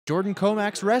Jordan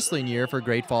Komac's wrestling year for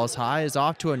Great Falls High is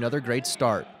off to another great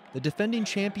start. The defending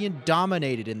champion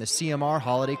dominated in the CMR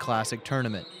Holiday Classic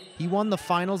tournament. He won the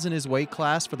finals in his weight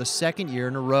class for the second year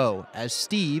in a row, as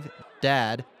Steve,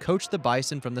 Dad, coached the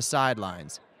Bison from the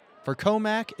sidelines. For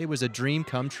Komac, it was a dream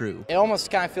come true. It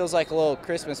almost kind of feels like a little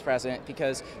Christmas present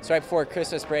because it's right before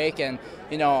Christmas break, and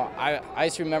I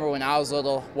just remember when I was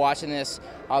little watching this,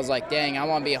 I was like, dang, I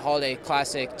want to be a Holiday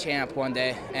Classic champ one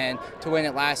day, and to win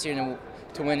it last year and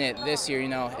to win it this year,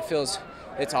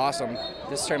 it's awesome.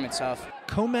 This tournament's tough.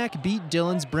 Komac beat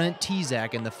Dillon's Brent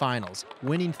Tezak in the finals,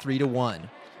 winning 3-1.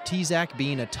 Tezak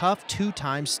being a tough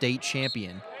two-time state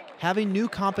champion. Having new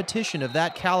competition of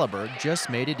that caliber just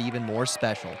made it even more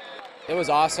special. It was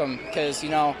awesome because,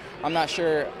 I'm not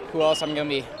sure who else I'm going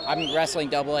to be. I've been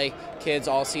wrestling AA kids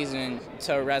all season, and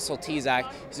to wrestle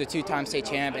Tezak, he's a two-time state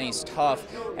champ and he's tough.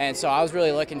 And so I was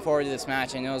really looking forward to this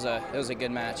match, and it was a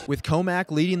good match. With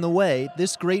Komac leading the way,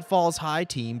 this Great Falls High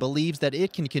team believes that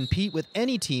it can compete with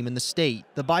any team in the state.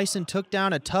 The Bison took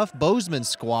down a tough Bozeman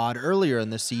squad earlier in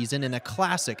the season in a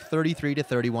classic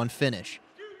 33-31 finish.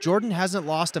 Jordan hasn't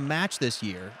lost a match this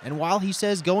year, and while he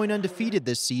says going undefeated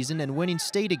this season and winning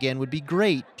state again would be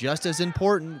great, just as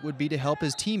important would be to help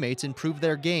his teammates improve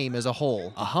their game as a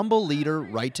whole. A humble leader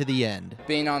right to the end.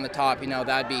 Being on the top,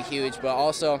 that'd be huge, but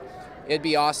also it'd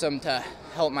be awesome to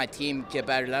help my team get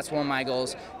better. That's one of my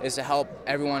goals, is to help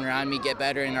everyone around me get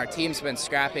better, and our team's been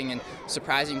scrapping and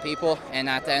surprising people, and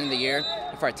at the end of the year,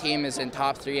 if our team is in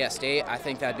top 3 at state, I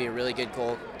think that'd be a really good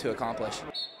goal to accomplish.